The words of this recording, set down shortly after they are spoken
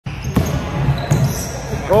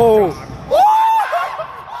Oh.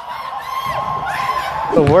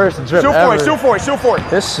 The worst drip ever. Shoot for it.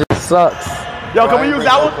 This shit sucks. Yo, can we use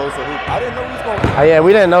that one? I didn't know he was going to. Oh, yeah,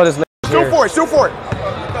 we didn't know this. Shoot for it.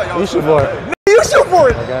 You shoot for it. You shoot for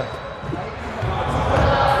it. Okay.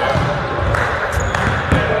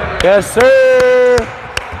 Yes, sir.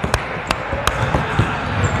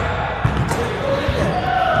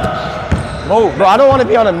 Move. Bro, I don't want to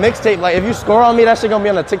be on a mixtape. Like, if you score on me, that shit gonna be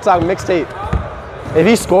on a TikTok mixtape. If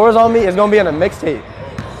he scores on me, it's gonna be on a mixtape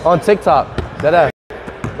on TikTok. That.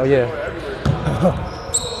 Oh yeah.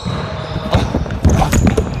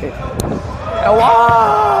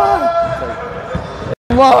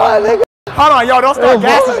 Come on, nigga. Hold on, yo, don't start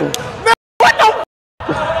gassing. Man, what the?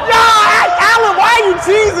 Yo, Alan, why are you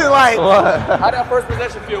cheesing? Like, what? How that first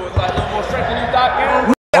possession feel? Was like a little more strength than you thought,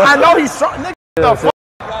 man? I know he's strong. Nigga, the fuck?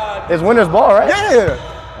 It's winner's ball, right? Yeah.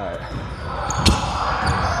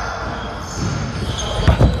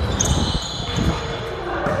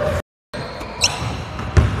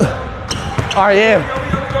 All right, yeah.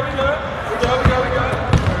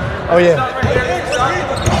 Oh, yeah.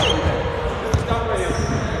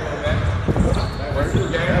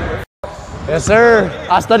 Yes, sir.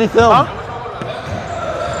 I study film. Huh?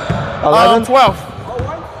 11? 12.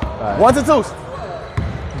 Right. 1s and 2s.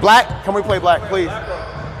 Black. Can we play black, please?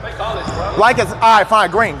 Black is, all right,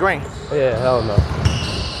 fine. Green. Yeah, hell no.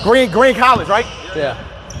 Green college, right? Yeah.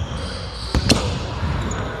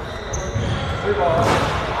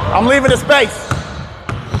 I'm leaving the space.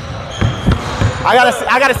 I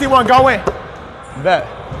gotta see one go in. Bet.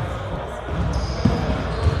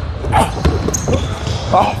 Oh,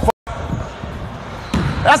 fuck.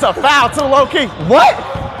 That's a foul too, low key. What?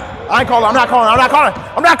 I ain't calling. I'm not calling it,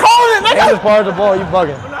 nigga. The hand is part of the ball. You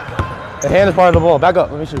bugging. The hand is part of the ball. Back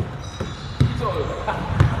up. Let me shoot.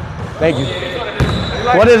 Thank you.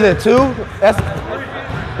 What is it? 2? That's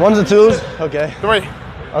 1s and 2s. Okay. 3.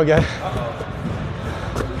 Okay.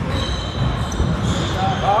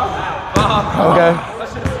 Okay.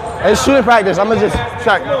 It's shooting practice. I'm gonna just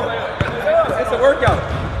check. It's a workout.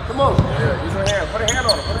 Come on. Use your hand. Put a hand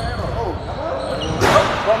on it.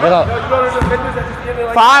 Get up. You know there's a fitness that just stand there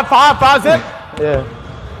like 5 zip. Yeah.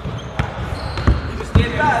 you just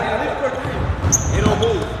stand there. It don't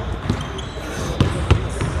move.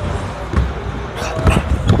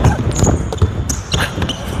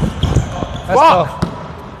 That's tough.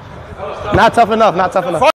 Not tough enough.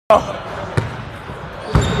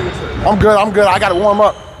 I'm good. I gotta warm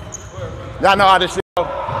up. Y'all know how this shit goes.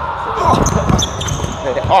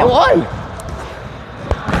 Oh, one.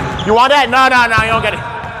 You want that? No, you don't get it.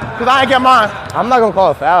 Cause I ain't get mine. I'm not gonna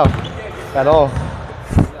call a foul at all.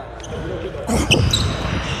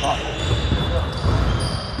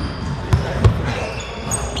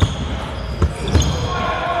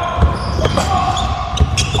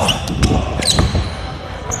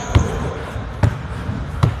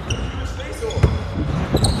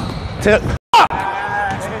 Tip.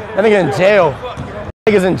 That nigga in jail. That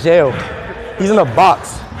nigga's in jail. He's in a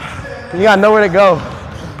box. You got nowhere to go.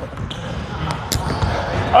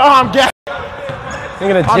 Oh, I'm gassed.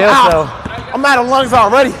 Nigga in a jail cell. I'm out of lungs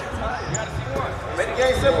already. Make the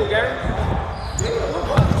game simple, Gary.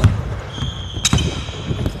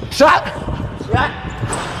 Shot.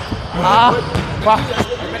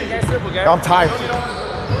 Make the game simple, Gary. I'm tired.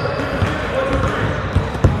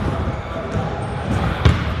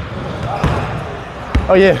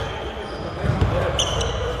 Oh yeah.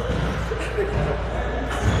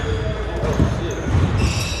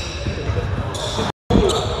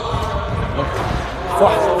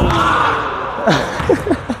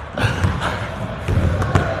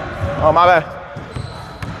 Oh, my bad.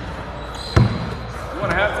 You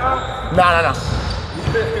want a halftime?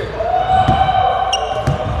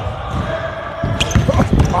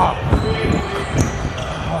 No.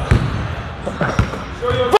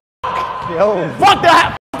 Yo. Fuck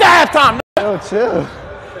that halftime. Yo, chill.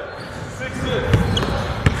 6-6.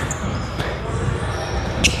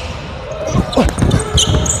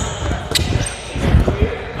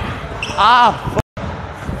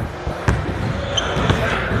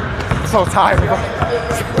 So tired, bro.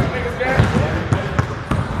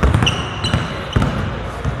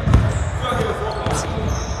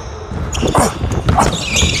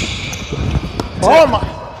 Oh my.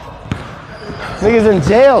 Nigga's in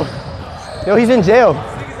jail. Yo, he's in jail.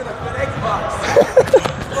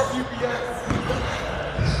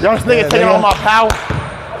 Yo, this nigga taking all my power.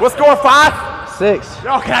 What score, 5? 6.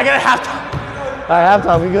 Yo, can I get a halftime? All right,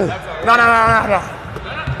 halftime, we good. No.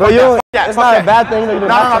 Bro, it's not a bad thing. No,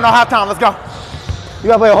 halftime, let's go. You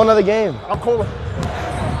gotta play a whole nother game. I'm cool.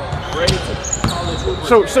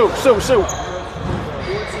 Shoot.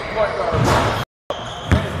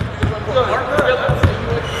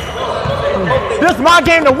 This is my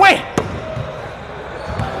game to win.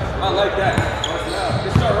 I like that.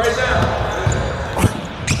 Just start right now.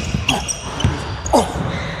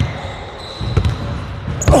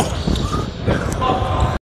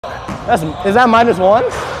 Is that -1?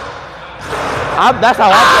 That's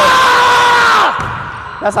how I play.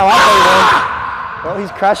 That's how I play, man. Bro,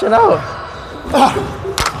 he's crashing out.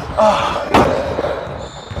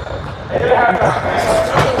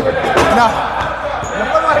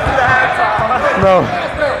 No.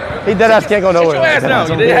 He dead ass can't go nowhere. Sit your ass down.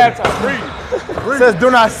 You didn't have time. Breathe. Says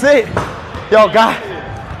do not sit. Yo, God,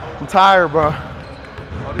 I'm tired, bro.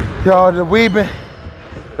 Yo, the weed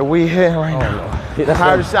hitting right now. Yeah, that's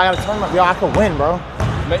Tired of shit. I gotta turn up. Yo, I can win, bro.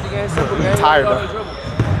 Make the game simple, man. I'm tired, bro.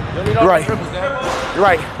 You're right. You're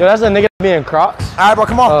right. Yo, that's a nigga being Crocs. All right, bro,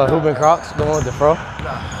 come on. Hooping Crocs, the one with the fro.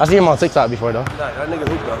 I seen him on TikTok before though. Nah, that nigga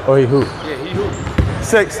hoop though. Oh, he hoop. Yeah, he hoop.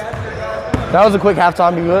 6. That was a quick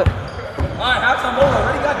halftime. You good? Alright, halftime over.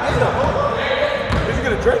 Already got get up. Is he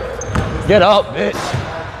gonna drink? Get up, bitch.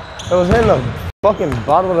 It was in the fucking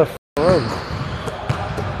bottom of the room.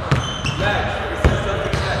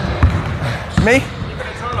 Me?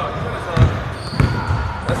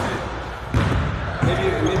 That's it. Maybe you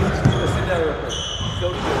just need to sit down real quick.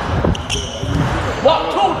 Walk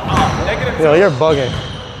two. Negative. Yo, you're bugging.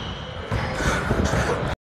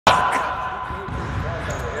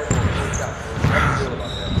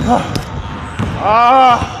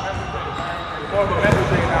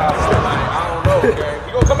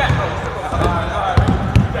 You gonna come back?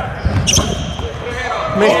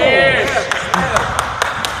 Me?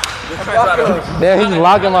 Damn, he's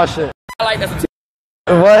locking my shit. I like that.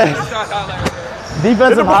 What?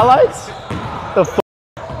 Defensive highlights? The fuck?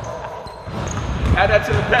 Add that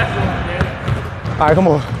to the pass, man. All right, come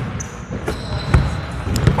on.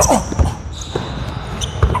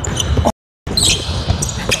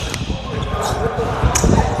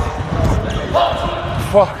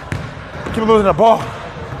 Fuck. Keep losing the ball.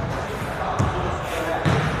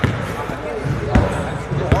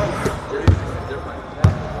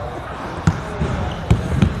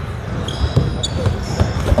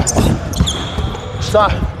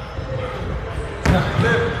 Stop.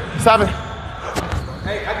 7.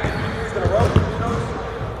 Hey, I can do these in a row. You know?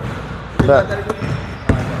 Bet.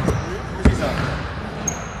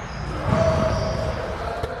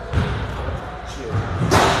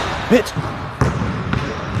 Bitch.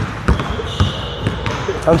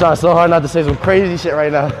 I'm trying so hard not to say some crazy shit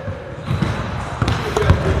right now.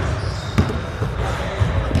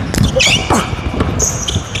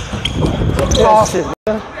 That shit,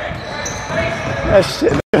 nigga. That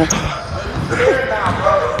shit, nigga.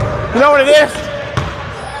 You know what it is?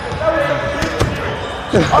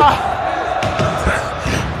 You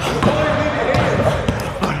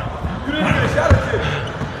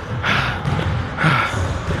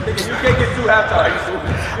can't get two halftime.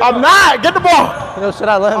 I'm not. Get the ball. Yo, should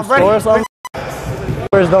I let him I'm ready. score or something?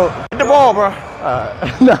 Scores don't. Get the ball, bro.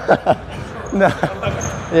 Nah.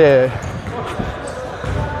 Yeah.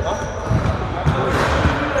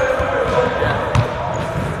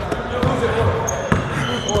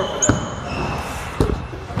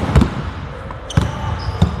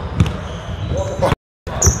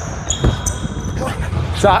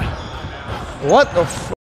 Shot. What the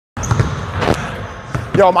f?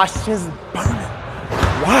 Yo, my shit's burning.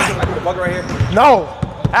 Why? I put a bucket right here. No.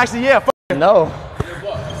 Actually, yeah. Fuck it. No.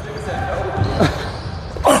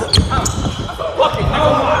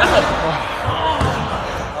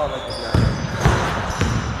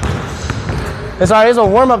 It's alright, it's a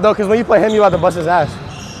warm up though, because when you play him, you have to bust his ass.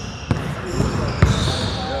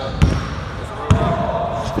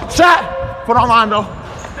 Shot. Put on line though.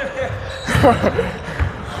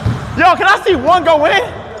 Yo, can I see one go in?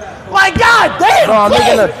 Like, God damn. Bro, I'm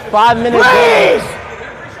making a 5-minute Please. game.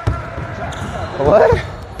 What?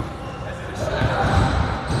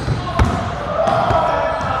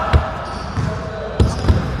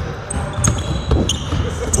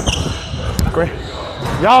 Great.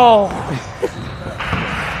 Yo.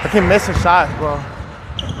 I keep missing shots, bro.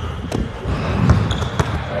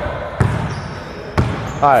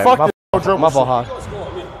 Alright, Fuck my this dribble fault, shit. huh?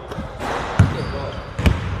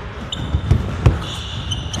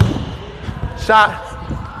 Shot.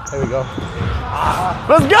 There we go.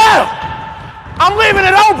 Let's go. I'm leaving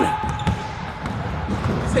it open.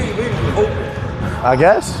 Say you leave it open. I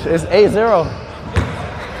guess it's 8-0.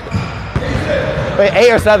 Wait,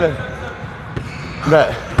 8 or 7?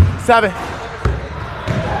 Bet. 7.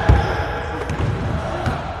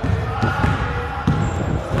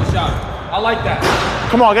 Good shot. I like that.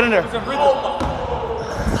 Come on, get in there. It's a rhythm.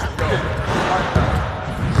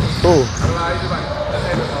 Ooh.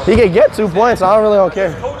 He can get 2 points. I don't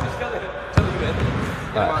care.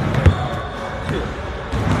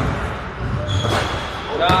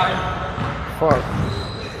 Fuck.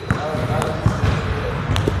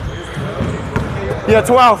 Yeah,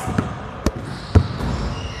 12.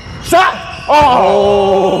 Shot!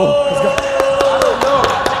 Oh!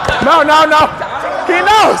 No. He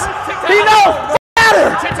knows. He knows. Matter.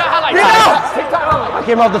 He knows. I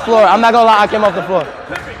came off the floor. I'm not gonna lie. I came off the floor.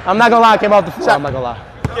 I'm not gonna lie. I came off the floor. I'm not gonna lie.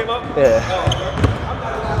 Yeah.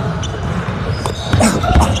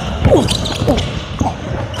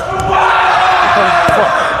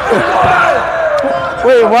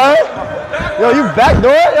 Wait, what? Yo, you back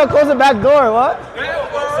door? Yo, close the back door. What?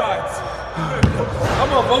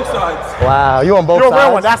 I'm on both sides. Wow, you on both You're sides? a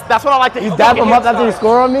real one. That's what I like to hear. You dap him up after you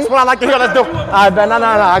score on me? That's what I like to hear. Let's do. All right, Ben. No.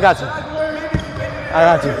 I got you. I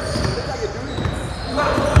got you.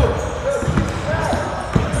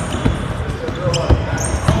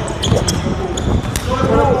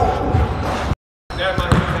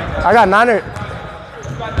 I got 9-1.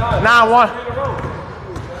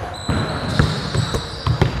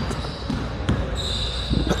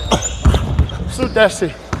 Shoot that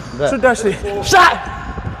shit. Shoot that shit. Shot!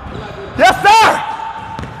 Yes, sir!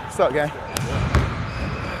 What's up, gang?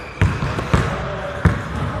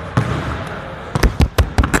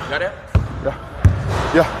 Got it?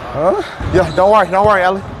 Yeah. Huh? Yeah, don't worry,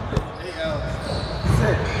 Ellie.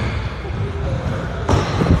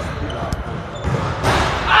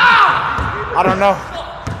 I don't know.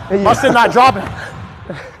 My shit not dropping. All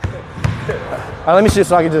right, let me shoot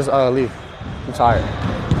so I can just leave. I'm tired.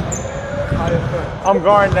 I'm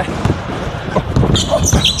guarding that.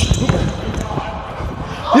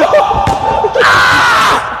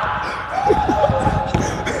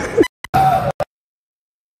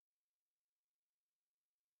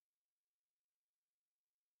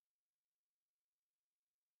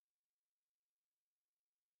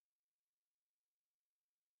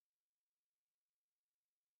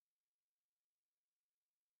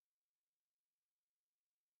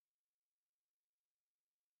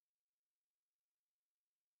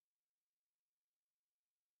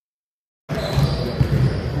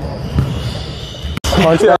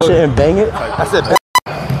 Punch that shit and bang it. That's it.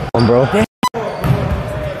 Come on, bro.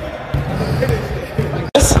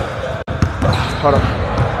 Hold on.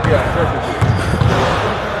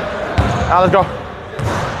 Now let's go.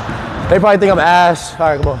 They probably think I'm ass. All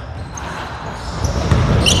right, come on.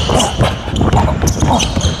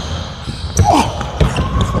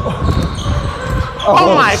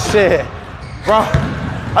 Oh my shit. Bro,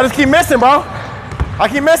 I just keep missing, bro. I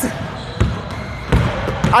keep missing.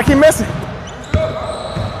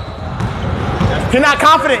 He not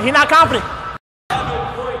confident.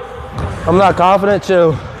 I'm not confident,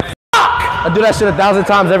 chill. I do that shit 1,000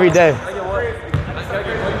 times every day.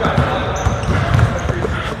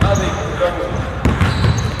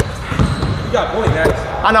 You got point, Max.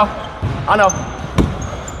 I know.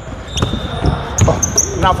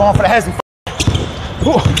 Not falling for the heads.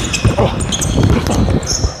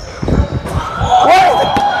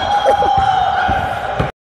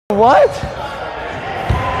 What?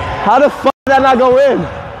 How the fuck did that not go in?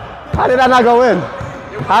 How did that not go in?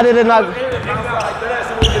 How did it not?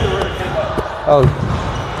 Oh.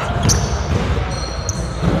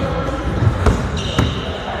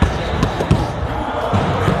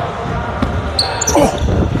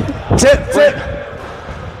 Tip.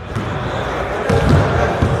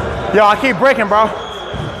 Yo, I keep breaking, bro.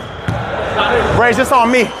 Ray's just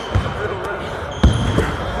on me.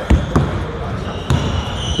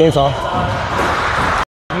 Game's on.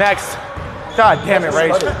 Next. God damn it, Ray.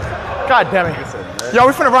 God damn it. Yo,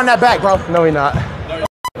 we finna run that back, bro. No, we not.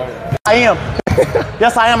 I am.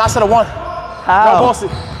 Yes, I am. I should have won. How? No bullshit.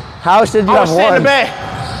 How should you I have was shit in the won? bed.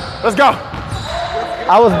 Let's go.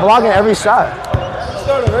 I was blocking every shot.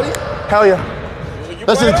 Started, ready? Hell yeah.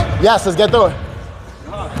 Let's get through it.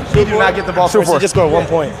 He did not get the ball Shoot first. for He it. just scored 1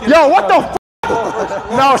 point. Yo, what the f?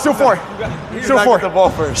 No, shoot for it. Shoot for it. the ball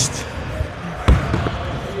first.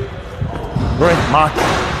 Bring it, man.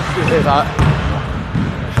 It's hot.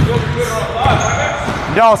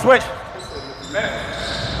 Yo, switch.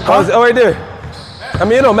 Oh, right there. I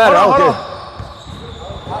mean, it don't matter. Hold I on, don't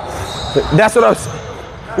care. That's what I was.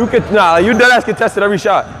 You could you dead ass contested every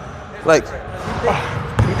shot. Like,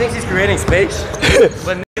 He thinks he's creating space,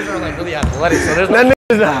 but niggas are like really athletic, so there's that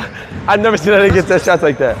nigga, I've never seen that nigga get that shots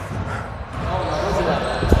like that.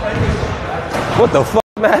 What the fuck,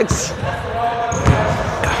 Max?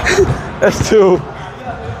 That's two.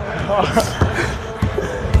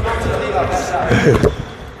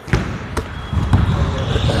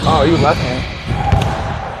 Oh, you left hand.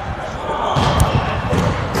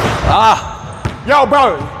 Ah. Yo,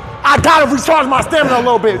 bro, I gotta recharge my stamina a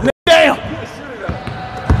little bit. Damn.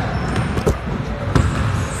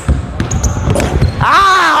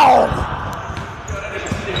 Ow!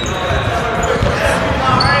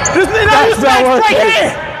 This nigga just smacked straight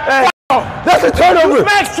hand. Hey, that's a turnover. You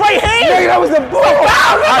smacked straight hand. Nigga, that was the ball.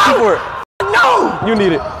 Ask you for it. No. You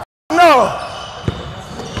need it. No.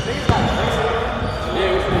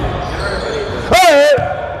 Hey,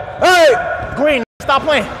 hey. Green, stop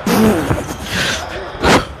playing.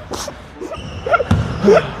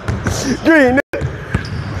 Green.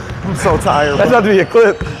 I'm so tired. That's about to be a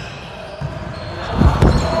clip.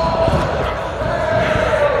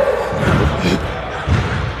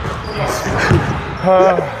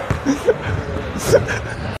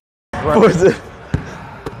 What was it?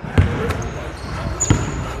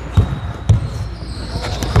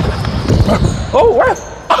 Oh, what?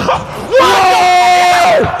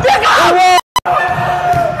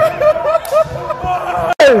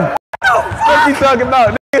 What you talking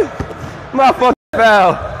about, nigga? My fucking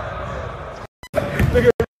foul.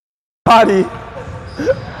 Nigga, body.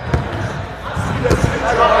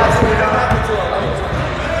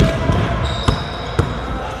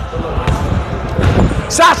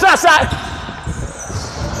 Shot.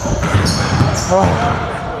 Oh.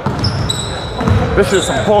 This shit's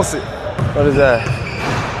some bullshit. What is that?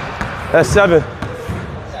 That's 7.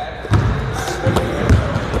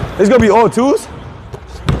 It's gonna be all 2s?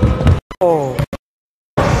 Oh.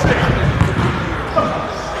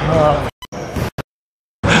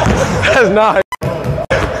 That's 9.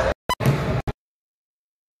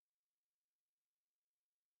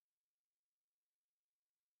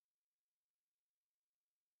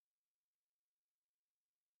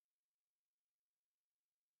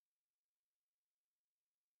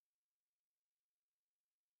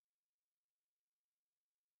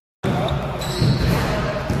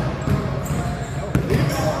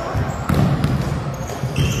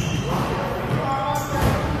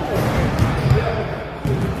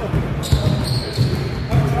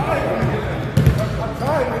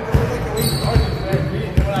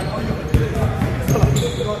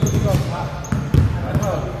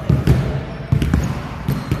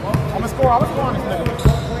 I was going this nigga.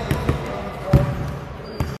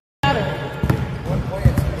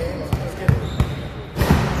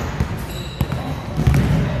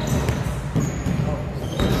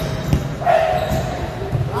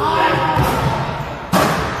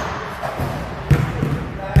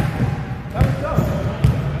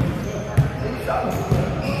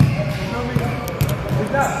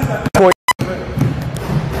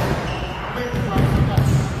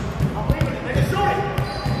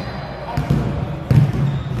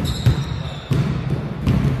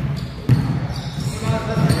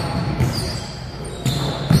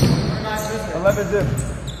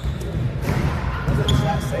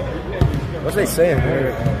 What's they saying,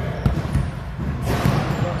 man?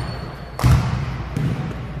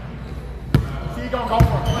 He gonna go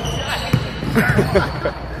for it.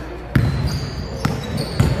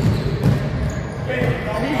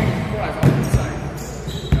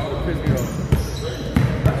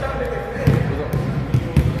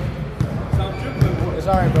 It's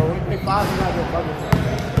alright, bro. When you pick 5, you're not gonna bug it.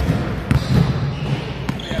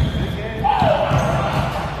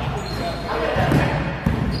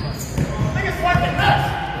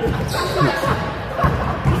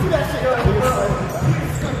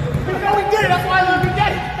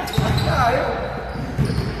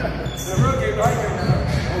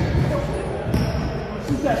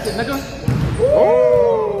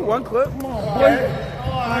 Oh, one clip. Come on, boy.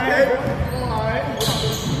 Alright.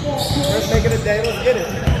 First make it a day, let's get it.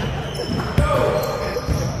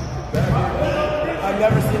 I've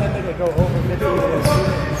never seen that nigga go over 50 minutes.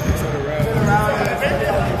 Sit around and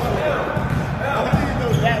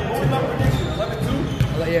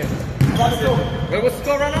Wait, what's the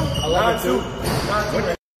score right now? 11-2.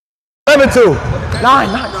 9.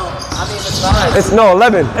 I mean, it's 9. It's no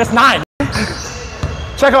 11. It's 9.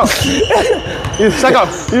 Check up. Check up.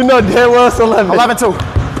 You know damn well it's 11. 11-2.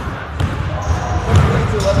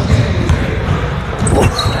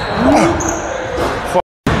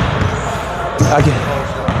 Okay.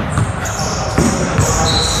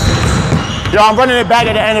 Yo, I'm running it back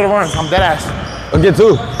at the end of the run. I'm dead ass. I'll get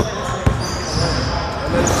 2.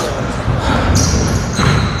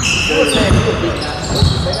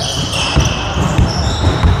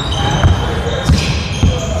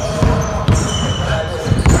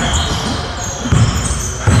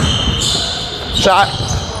 Shot.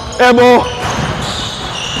 Air ball.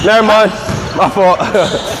 Never mind. My fault.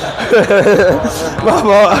 My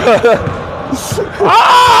fault.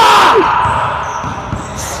 Ah!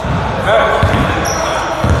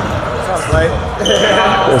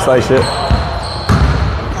 It's like shit.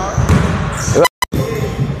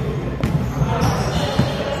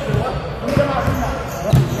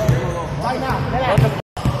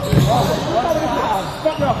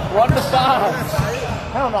 Run the side.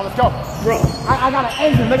 Hell no, let's go. Bro, I got an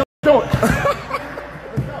engine, nigga. Do it.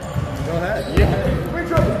 Go ahead. Yeah. Three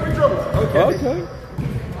dribbles. Okay.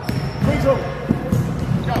 Three dribbles.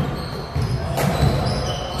 Go.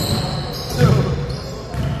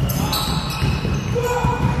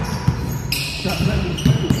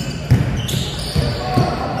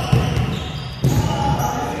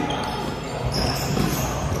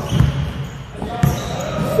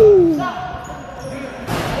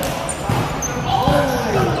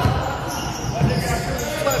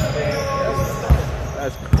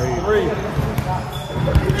 That's crazy.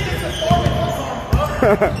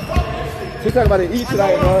 TikTok about to eat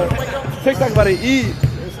tonight, bro. TikTok about to eat.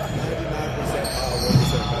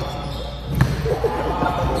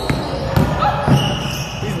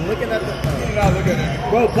 He's looking at the. He's not looking at it.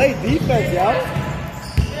 Bro, play defense, y'all.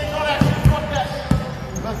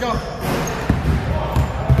 Let's go.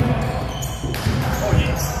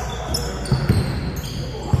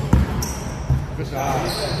 Good shot.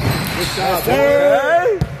 Good shot, Yes, boy.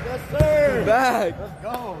 sir. Yes, sir. Back. Let's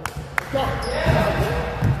go.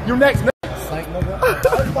 You next, nigga. Like, nigga.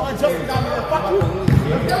 Justin got me there. Fuck you.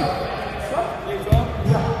 Let's go.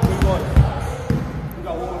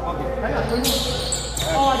 I got 3 more.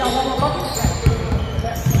 Oh, I got 1 more bucket.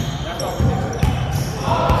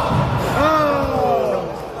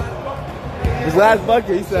 His last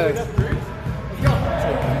bucket, he said.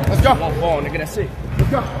 Let's go. Ball, nigga, that's it. Let's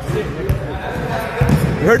go.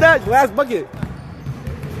 You heard that? His last bucket.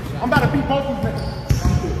 I'm about to beat both these niggas.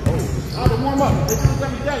 I have to warm up. They do this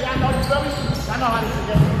every day. Y'all know these fellas? Y'all know how this shit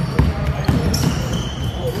goes.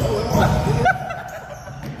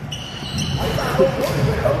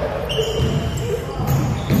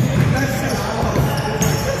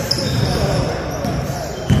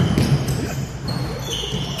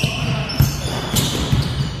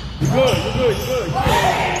 You're good.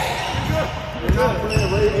 You're not playing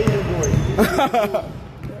Ray Asian boy.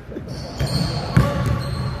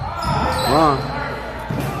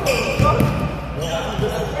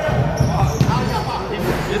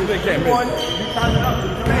 This big can't miss. You timed it up. You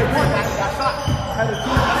made 1. I got shot. I had a 2.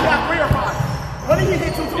 You got 3 or 5. What did you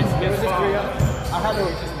hit 2 2? It's 5. I had to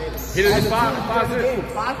just made it. He did it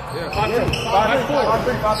 5-6. 5? Yeah,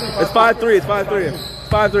 5-4. It's 5-3. It's 5-3. It's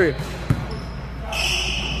 5-3.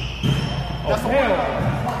 That's the one.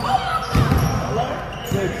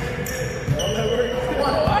 6-3.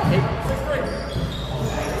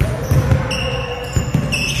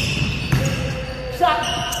 Shot.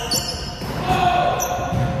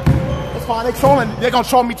 That's fine. They're gonna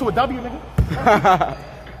troll me to a W, nigga.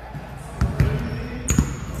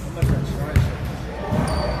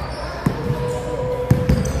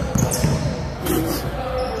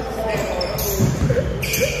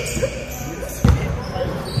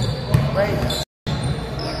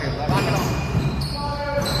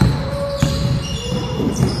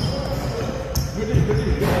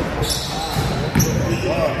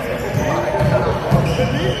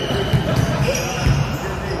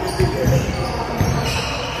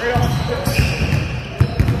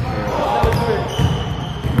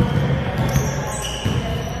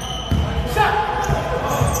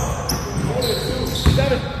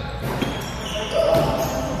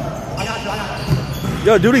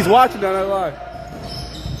 Yo, dude's watching down that line.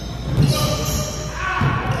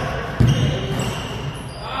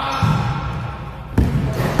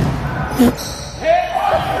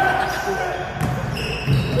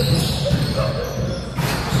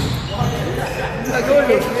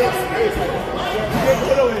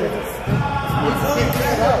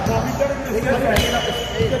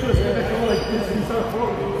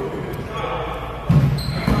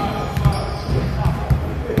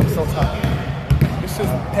 I'm so tired. This is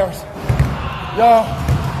embarrassing. Yo,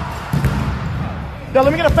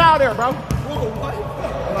 let me get a foul there, bro. What?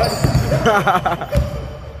 I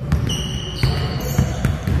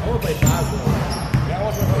want to play 5. Yeah, I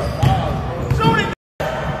want to play 5. Shoot it!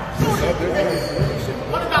 Shoot it!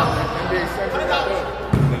 What about it?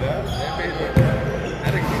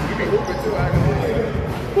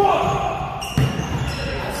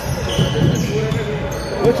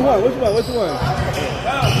 Which one?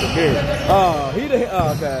 Oh, he the.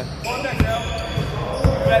 Oh, okay.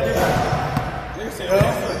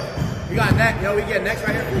 You got neck, yo. We get next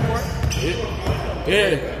right here.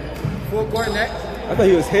 Yeah. full court next. I thought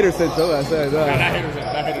he was hater central. I said that. Nah, that hit us.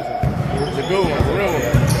 That hit us. It's a good one, the real one.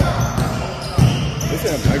 They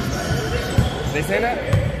said I'm like, They say that?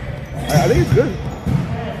 I think it's good.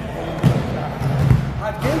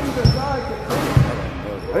 I gave you the side.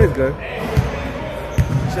 I think it's good.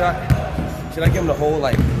 Should I give him the whole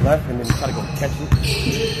like left and then try to go catch it?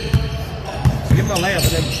 So give him a layup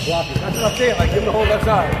and then block it. That's what I'm saying. Like give him the whole left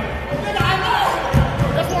side. Nigga, I know.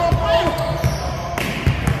 That's what I'm saying.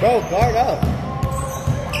 Bro, guard up.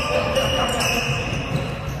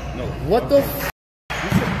 No. What the? You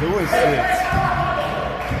should do it, shit.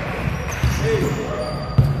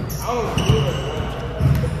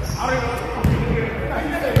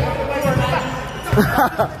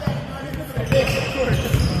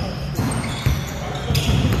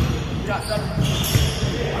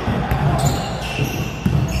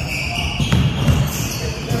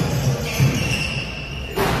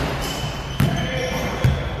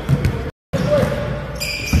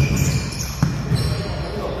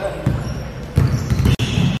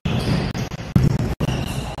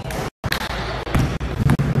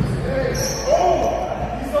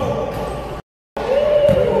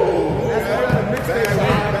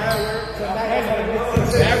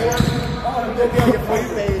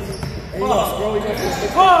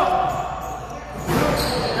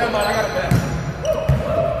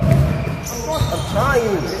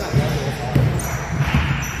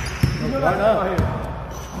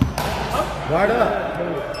 Guard up.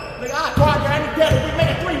 Nigga, I guard you any day. We make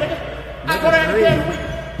it 3, nigga. I go there any day.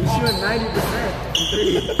 He's shooting 90% from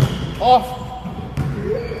 3. Off.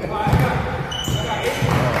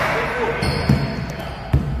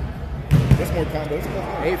 That's more combo.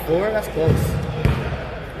 8-4, that's close.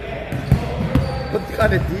 What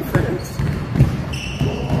kind of defense?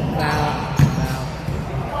 Foul.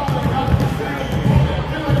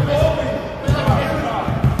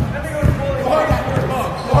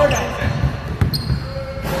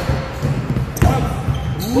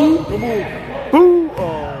 Good move. Boo! Oh.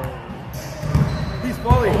 He's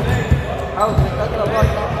falling. Out. That's gonna block.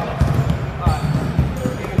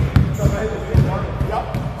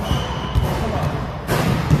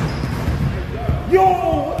 Yo!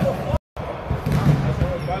 What the fuck?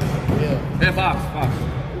 Yeah, Fox.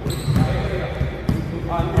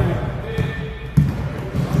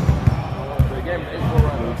 The game is 8-4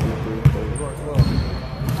 right now.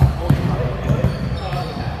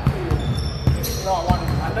 No, I want it.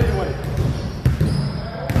 I know you want it.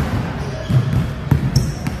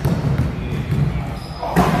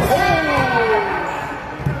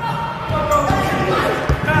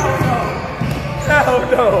 Hell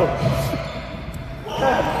no.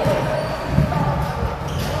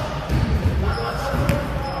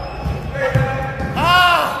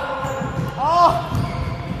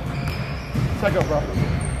 Check up, bro.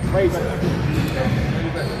 Raise it.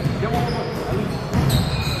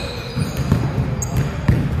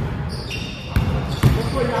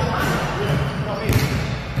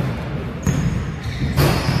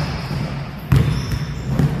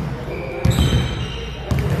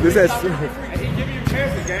 This has. He give you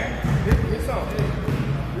chances, gang. Get some.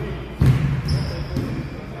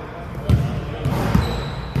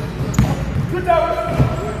 Good job.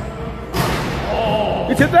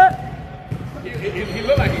 You took that? He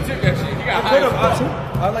looked like he took that shit. He got high.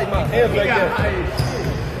 I like my hands like that.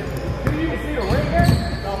 Did you even see the ring there?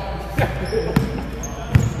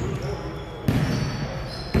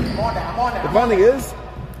 I'm on that. The funny thing is,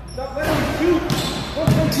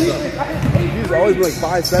 he's always been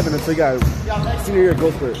like 5'7" until he got senior year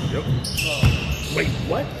growth spurt. Yep. Wait,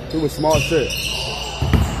 what? He was small as shit.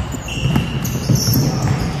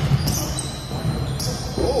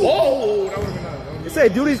 Oh, that would have been nice. You say,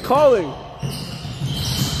 dude, he's calling.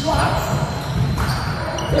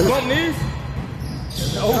 Bump knees?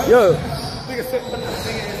 Yo.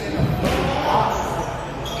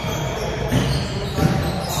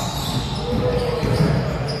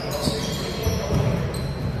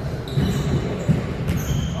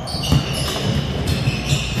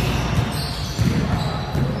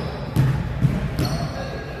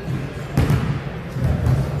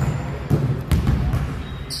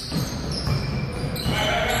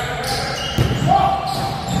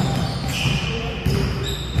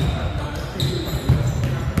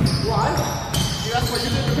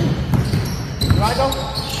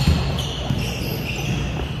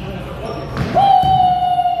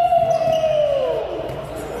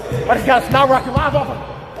 I just got a snot rocket live off a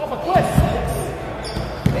cliff.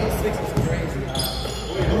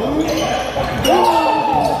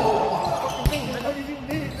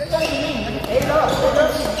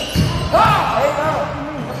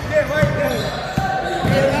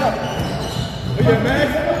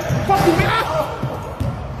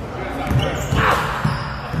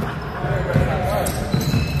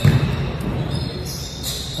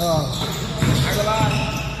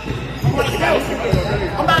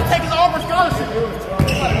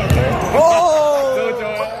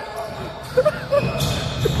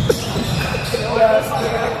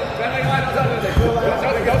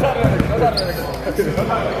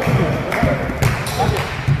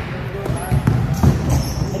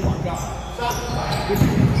 Oh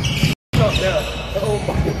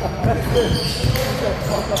my God. That's good.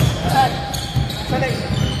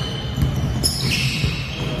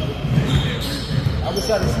 I was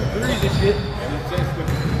trying to shoot threes and shit.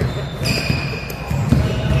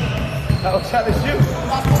 I was trying to shoot. You're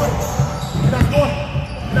not scoring. You're not scoring.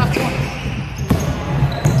 You're not scoring.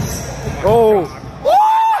 Oh.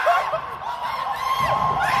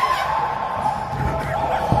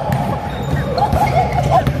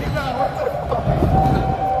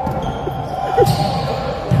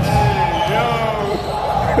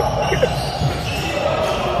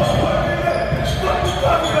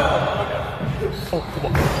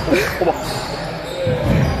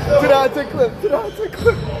 Take clip. Take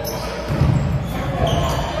clip.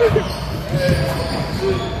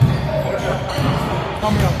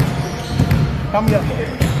 Come here.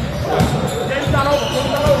 Game's not over.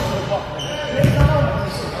 Game's not over. Game's not over.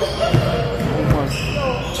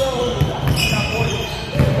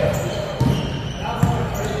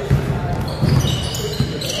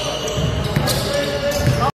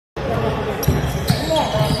 Come on,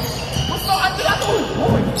 bro. What's up? I thought it was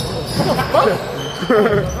boring. Come on, bro. Go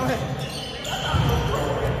ahead.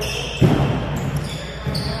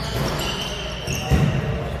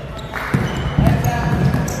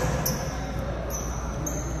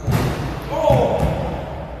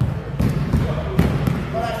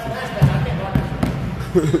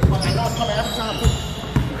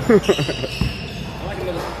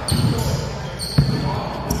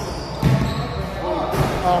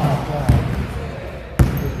 Oh my God.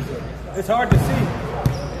 It's hard to see.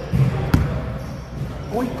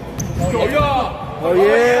 Oh yeah. Oh yeah.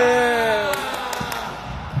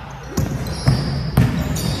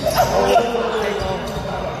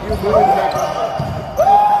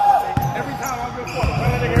 Every time I'm good for it.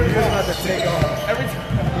 He was about to take off. Every time.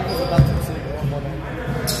 He was about to take off.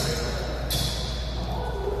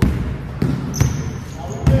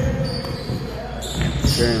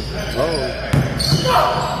 Damn. Oh.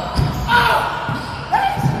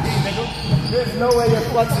 There's no way you're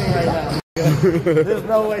flexing right now. There's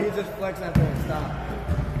no way he just flexed after and stop.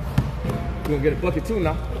 You're gonna get a bucket too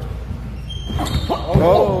now.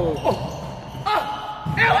 Oh.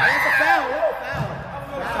 That's a foul.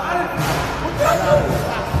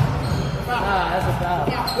 That's a foul.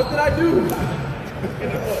 What did I do?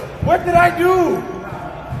 What did I do?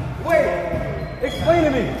 Wait. Explain to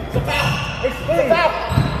me. It's a foul. Explain. It's a foul.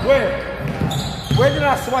 Where did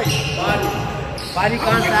I swipe? Body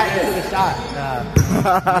contact into the shot. Nah.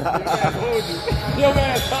 Yo, man,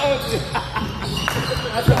 I told you.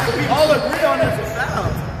 We all agree on this. It's a foul.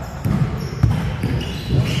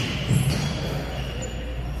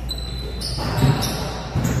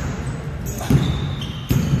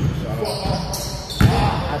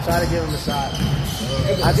 I try to give him a shot.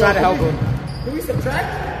 I try to help him. Can we subtract?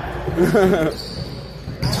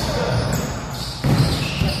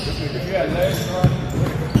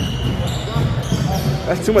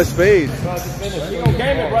 That's too much space. He gonna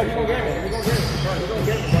game it, bro. He gonna game it.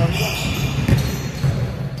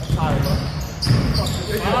 Tired, bro.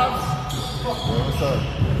 What's up?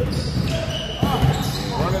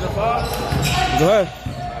 Running the five. Go ahead.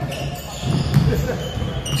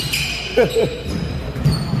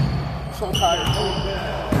 So tired.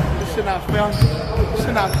 This shit not fair. This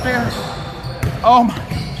shit not fair. Oh my.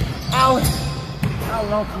 Alan.